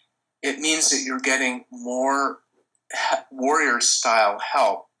warrior, it means that you're getting more warrior-style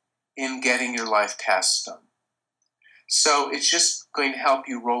help in getting your life tasks done. So it's just going to help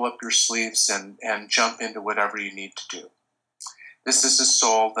you roll up your sleeves and jump into whatever you need to do. This is a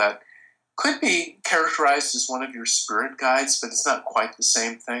soul that could be characterized as one of your spirit guides, but it's not quite the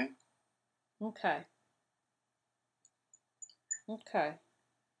same thing. Okay.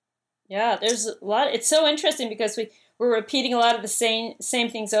 Yeah, there's a lot. It's so interesting because we're repeating a lot of the same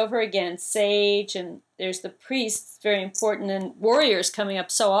things over again. Sage, and there's the priest, very important, and warriors coming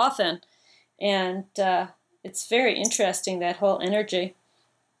up so often. And it's very interesting, that whole energy.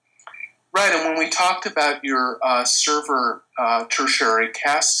 Right, and when we talked about your server tertiary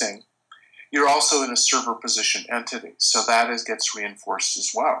casting, you're also in a server position entity, so that gets reinforced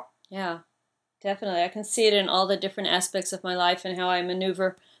as well. Yeah, definitely. I can see it in all the different aspects of my life and how I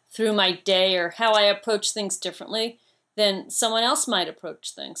maneuver through my day, or how I approach things differently than someone else might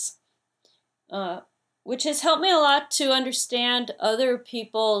approach things, which has helped me a lot to understand other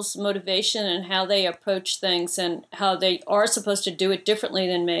people's motivation and how they approach things and how they are supposed to do it differently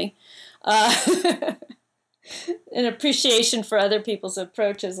than me. An appreciation for other people's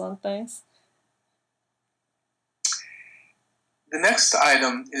approaches on things. The next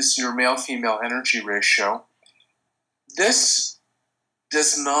item is your male-female energy ratio. This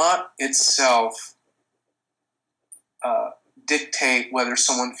does not itself dictate whether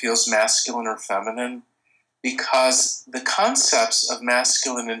someone feels masculine or feminine, because the concepts of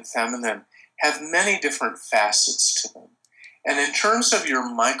masculine and feminine have many different facets to them. And in terms of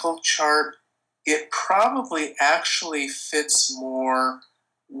your Michael chart, it probably actually fits more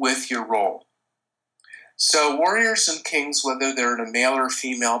with your role. So warriors and kings, whether they're in a male or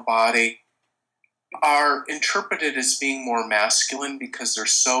female body, are interpreted as being more masculine because they're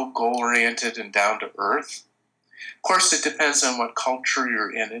so goal-oriented and down to earth. Of course, it depends on what culture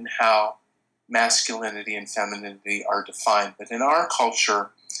you're in and how masculinity and femininity are defined. But in our culture,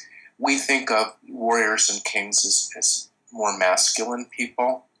 we think of warriors and kings as more masculine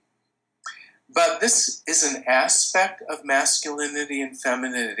people. But this is an aspect of masculinity and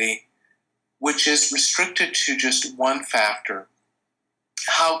femininity which is restricted to just one factor: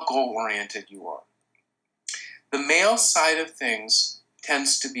 how goal-oriented you are. The male side of things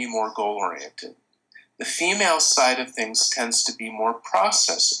tends to be more goal-oriented. The female side of things tends to be more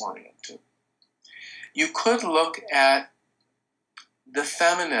process-oriented. You could look at the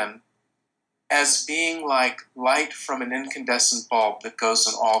feminine as being like light from an incandescent bulb that goes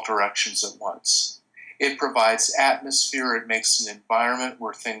in all directions at once. It provides atmosphere, it makes an environment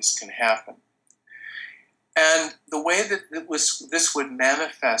where things can happen. And the way that this would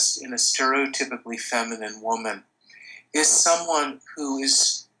manifest in a stereotypically feminine woman is someone who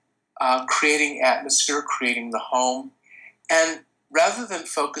is creating atmosphere, creating the home, and rather than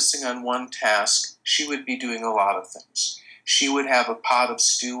focusing on one task, she would be doing a lot of things. She would have a pot of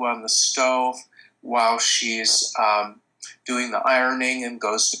stew on the stove while she's doing the ironing and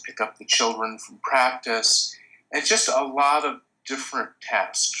goes to pick up the children from practice, and just a lot of different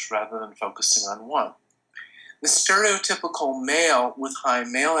tasks rather than focusing on one. The stereotypical male with high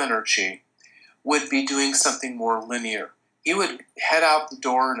male energy would be doing something more linear. He would head out the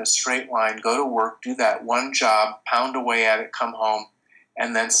door in a straight line, go to work, do that one job, pound away at it, come home,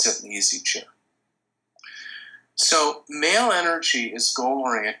 and then sit in the easy chair. So male energy is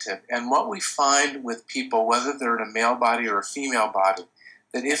goal-oriented, and what we find with people, whether they're in a male body or a female body,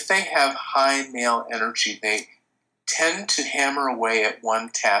 that if they have high male energy, they tend to hammer away at one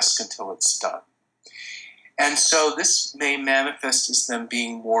task until it's done. And so this may manifest as them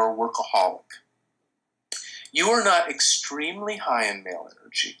being more workaholic. You are not extremely high in male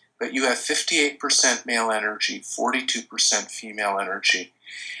energy, but you have 58% male energy, 42% female energy.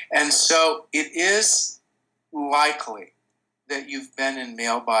 And so it is likely that you've been in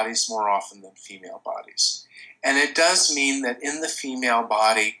male bodies more often than female bodies. And it does mean that in the female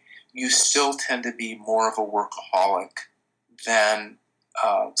body, you still tend to be more of a workaholic than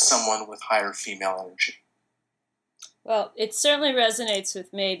someone with higher female energy. Well, it certainly resonates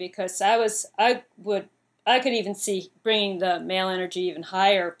with me because I could even see bringing the male energy even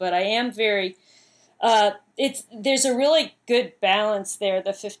higher, but I am very, there's a really good balance there,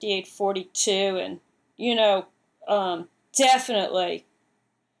 the 58-42, and,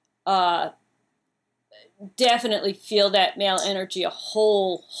 definitely feel that male energy a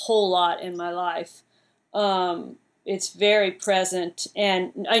whole lot in my life. It's very present,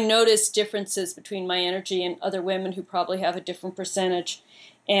 and I notice differences between my energy and other women who probably have a different percentage,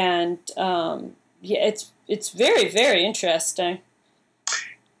 and it's very, very interesting.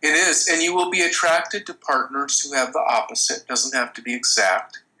 It is, and you will be attracted to partners who have the opposite. It doesn't have to be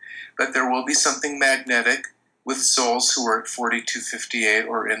exact, but there will be something magnetic with souls who are at 42-58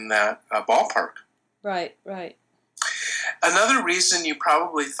 or in that ballpark. Right. Another reason you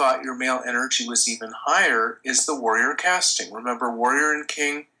probably thought your male energy was even higher is the warrior casting. Remember, warrior and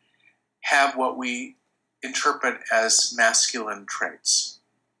king have what we interpret as masculine traits.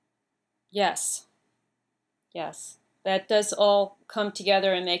 Yes. That does all come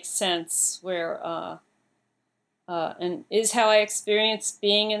together and make sense, where and is how I experienced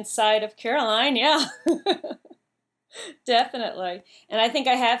being inside of Caroline. Yeah. Definitely. And I think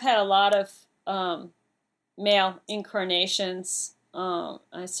I have had a lot of male incarnations.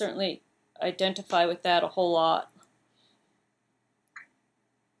 I certainly identify with that a whole lot.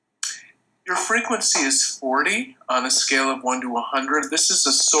 Your frequency is 40 on a scale of 1 to 100. This is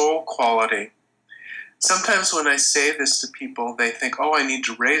a soul quality. Sometimes when I say this to people, they think, I need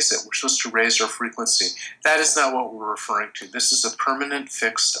to raise it. We're supposed to raise our frequency. That is not what we're referring to. This is a permanent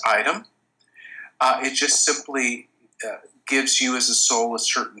fixed item. It just simply gives you as a soul a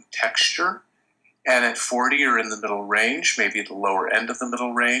certain texture. And at 40, you're in the middle range, maybe at the lower end of the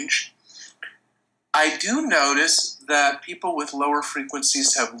middle range. I do notice that people with lower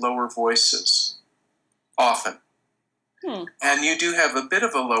frequencies have lower voices, often. And you do have a bit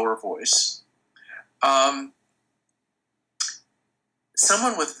of a lower voice.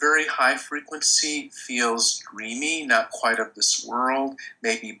 Someone with very high frequency feels dreamy, not quite of this world,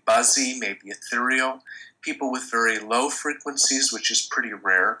 maybe buzzy, maybe ethereal. People with very low frequencies, which is pretty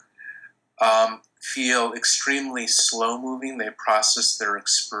rare, feel extremely slow-moving. They process their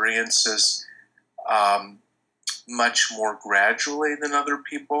experiences much more gradually than other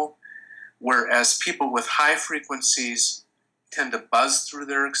people, whereas people with high frequencies tend to buzz through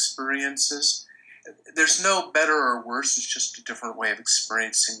their experiences. There's no better or worse, it's just a different way of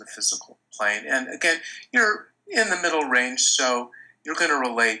experiencing the physical plane. And again, you're in the middle range, so you're going to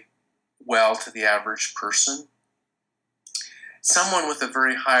relate well to the average person. Someone with a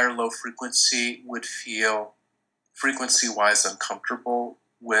very high or low frequency would feel frequency-wise uncomfortable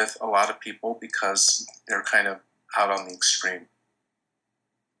with a lot of people because they're kind of out on the extreme.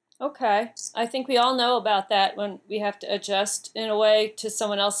 Okay. I think we all know about that when we have to adjust in a way to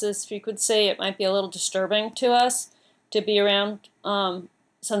someone else's frequency. It might be a little disturbing to us to be around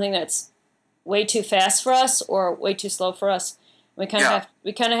something that's way too fast for us or way too slow for us. We kind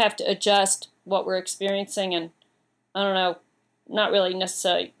of have to adjust what we're experiencing, and I don't know, not really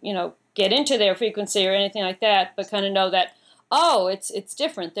necessarily, get into their frequency or anything like that, but kind of know that, it's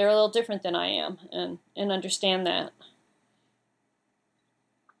different. They're a little different than I am, and understand that.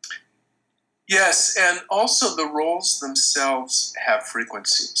 Yes, and also the roles themselves have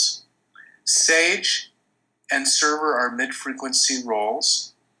frequencies. Sage and server are mid-frequency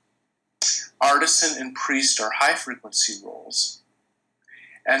roles. Artisan and priest are high-frequency roles.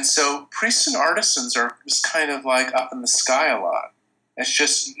 And so priests and artisans are just kind of like up in the sky a lot. It's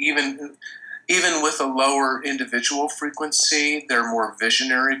just even with a lower individual frequency, they're more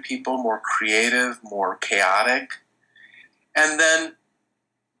visionary people, more creative, more chaotic. And then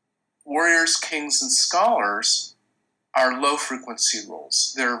warriors, kings, and scholars are low frequency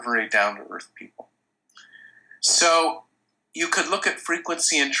roles. They're very down to earth people. So you could look at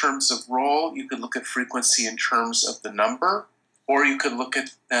frequency in terms of role, you could look at frequency in terms of the number, or you could look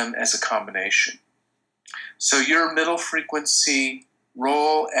at them as a combination. So you're middle frequency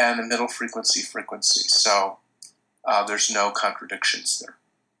role and a middle frequency frequency. So there's no contradictions there.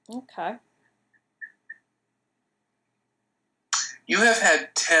 Okay. You have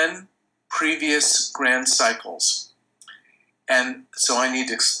had 10 previous grand cycles, and so I need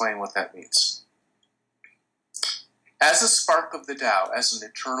to explain what that means. As a spark of the Tao, as an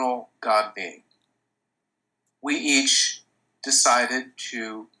eternal God being, we each decided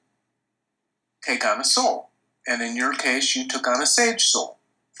to take on a soul. And in your case, you took on a sage soul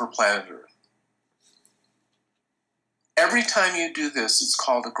for planet Earth. Every time you do this, it's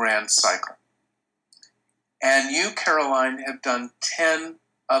called a grand cycle. And you, Caroline, have done 10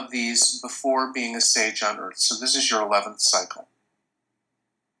 of these before being a sage on Earth. So this is your 11th cycle.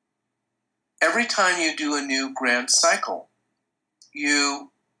 Every time you do a new grand cycle,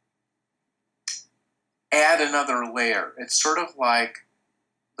 you add another layer. It's sort of like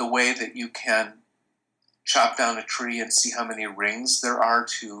the way that you can chop down a tree and see how many rings there are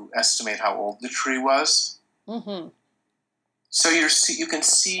to estimate how old the tree was. Mm-hmm. So you can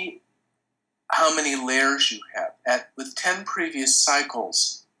see how many layers you have. With 10 previous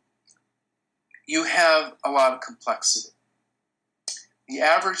cycles, you have a lot of complexity. The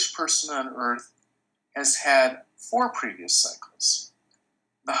average person on Earth has had 4 previous cycles.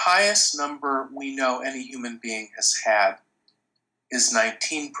 The highest number we know any human being has had is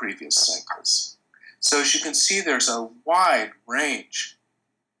 19 previous cycles. So as you can see, there's a wide range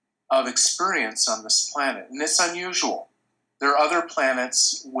of experience on this planet, and it's unusual. There are other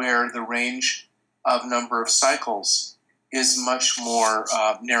planets where the range of number of cycles is much more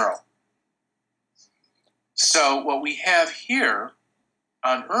narrow. So what we have here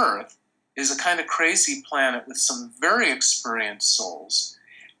on Earth is a kind of crazy planet with some very experienced souls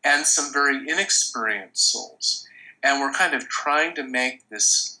and some very inexperienced souls. And we're kind of trying to make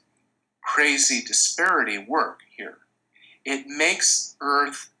this crazy disparity work here. It makes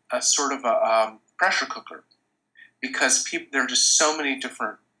Earth a sort of a pressure cooker because there are just so many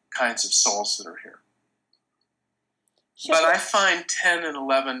different kinds of souls that are here. Sure. But I find 10 and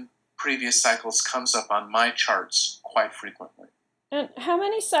 11 previous cycles comes up on my charts quite frequently. And how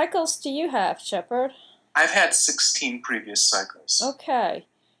many cycles do you have, Shepherd? I've had 16 previous cycles. Okay.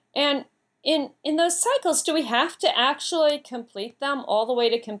 And in those cycles, do we have to actually complete them all the way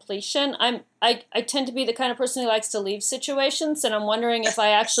to completion? I tend to be the kind of person who likes to leave situations, and I'm wondering if I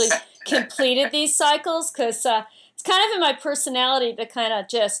actually completed these cycles, because it's kind of in my personality to kind of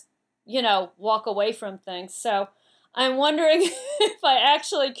just, walk away from things. So I'm wondering if I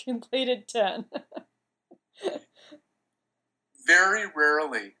actually completed 10. Very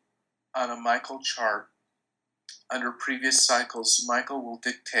rarely on a Michael chart, under previous cycles, Michael will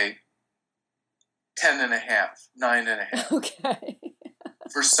dictate 10 and a half, 9 and a half. Okay.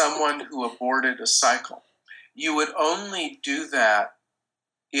 For someone who aborted a cycle. You would only do that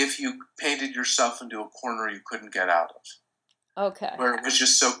if you painted yourself into a corner you couldn't get out of. Okay. Where it was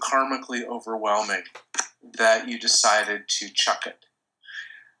just so karmically overwhelming that you decided to chuck it.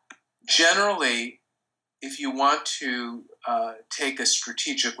 Generally, if you want to take a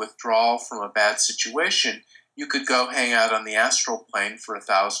strategic withdrawal from a bad situation, you could go hang out on the astral plane for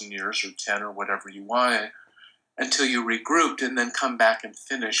 1,000 years or 10 or whatever you wanted until you regrouped and then come back and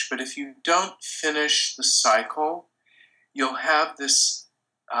finish. But if you don't finish the cycle, you'll have this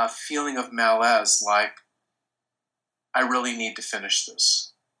feeling of malaise, like, I really need to finish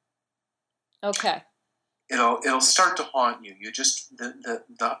this. Okay. It'll start to haunt you. You just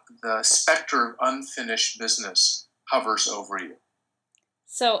the specter of unfinished business hovers over you.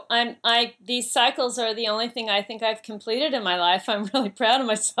 So these cycles are the only thing I think I've completed in my life. I'm really proud of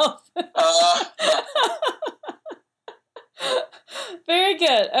myself. Very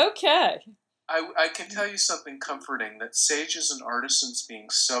good. Okay. I can tell you something comforting, that sages and artisans being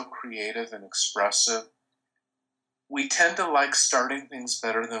so creative and expressive, we tend to like starting things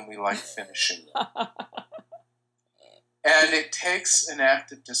better than we like finishing them. And it takes an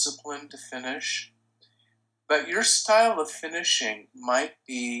act of discipline to finish. But your style of finishing might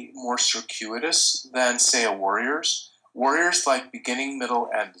be more circuitous than, say, a warrior's. Warriors like beginning, middle,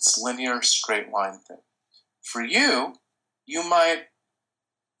 end. It's linear, straight line thing. For you, you might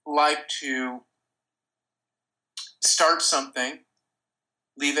like to start something,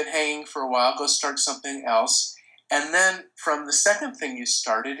 leave it hanging for a while, go start something else, and then from the second thing you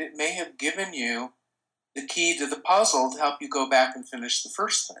started, it may have given you the key to the puzzle to help you go back and finish the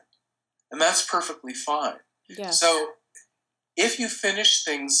first thing. And that's perfectly fine. Yes. So if you finish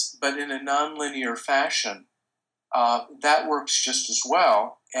things but in a nonlinear fashion, that works just as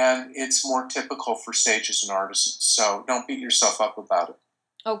well, and it's more typical for sages and artisans. So don't beat yourself up about it.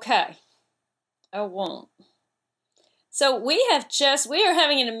 Okay. I won't. So we are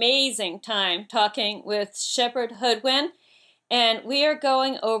having an amazing time talking with Shepherd Hoodwin, and we are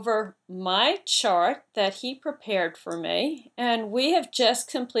going over my chart that he prepared for me, and we have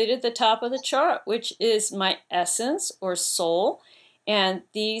just completed the top of the chart, which is my essence or soul, and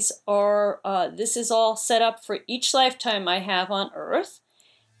this is all set up for each lifetime I have on Earth.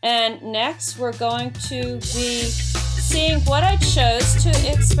 And next we're going to be seeing what I chose to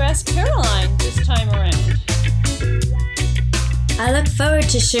express Caroline this time around. I look forward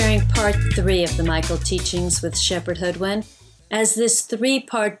to sharing part 3 of the Michael teachings with Shepherd Hoodwin as this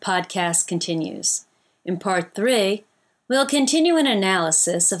 3-part podcast continues. In part 3, we'll continue an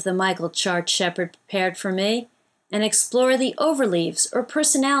analysis of the Michael chart Shepherd prepared for me and explore the overleaves or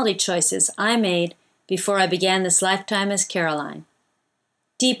personality choices I made before I began this lifetime as Caroline.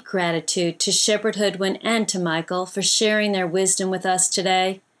 Deep gratitude to Shepherd Hoodwin and to Michael for sharing their wisdom with us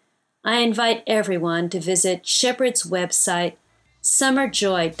today. I invite everyone to visit Shepherd's website,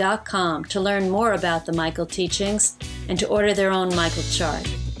 summerjoy.com, to learn more about the Michael teachings and to order their own Michael chart.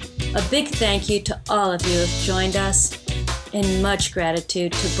 A big thank you to all of you who have joined us, and much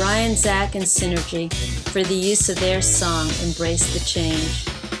gratitude to Brian, Zach, and Synergy for the use of their song, Embrace the Change.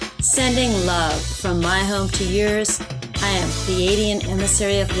 Sending love from my home to yours, I am Pleiadian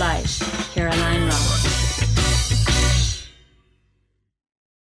Emissary of Light, Caroline Roth.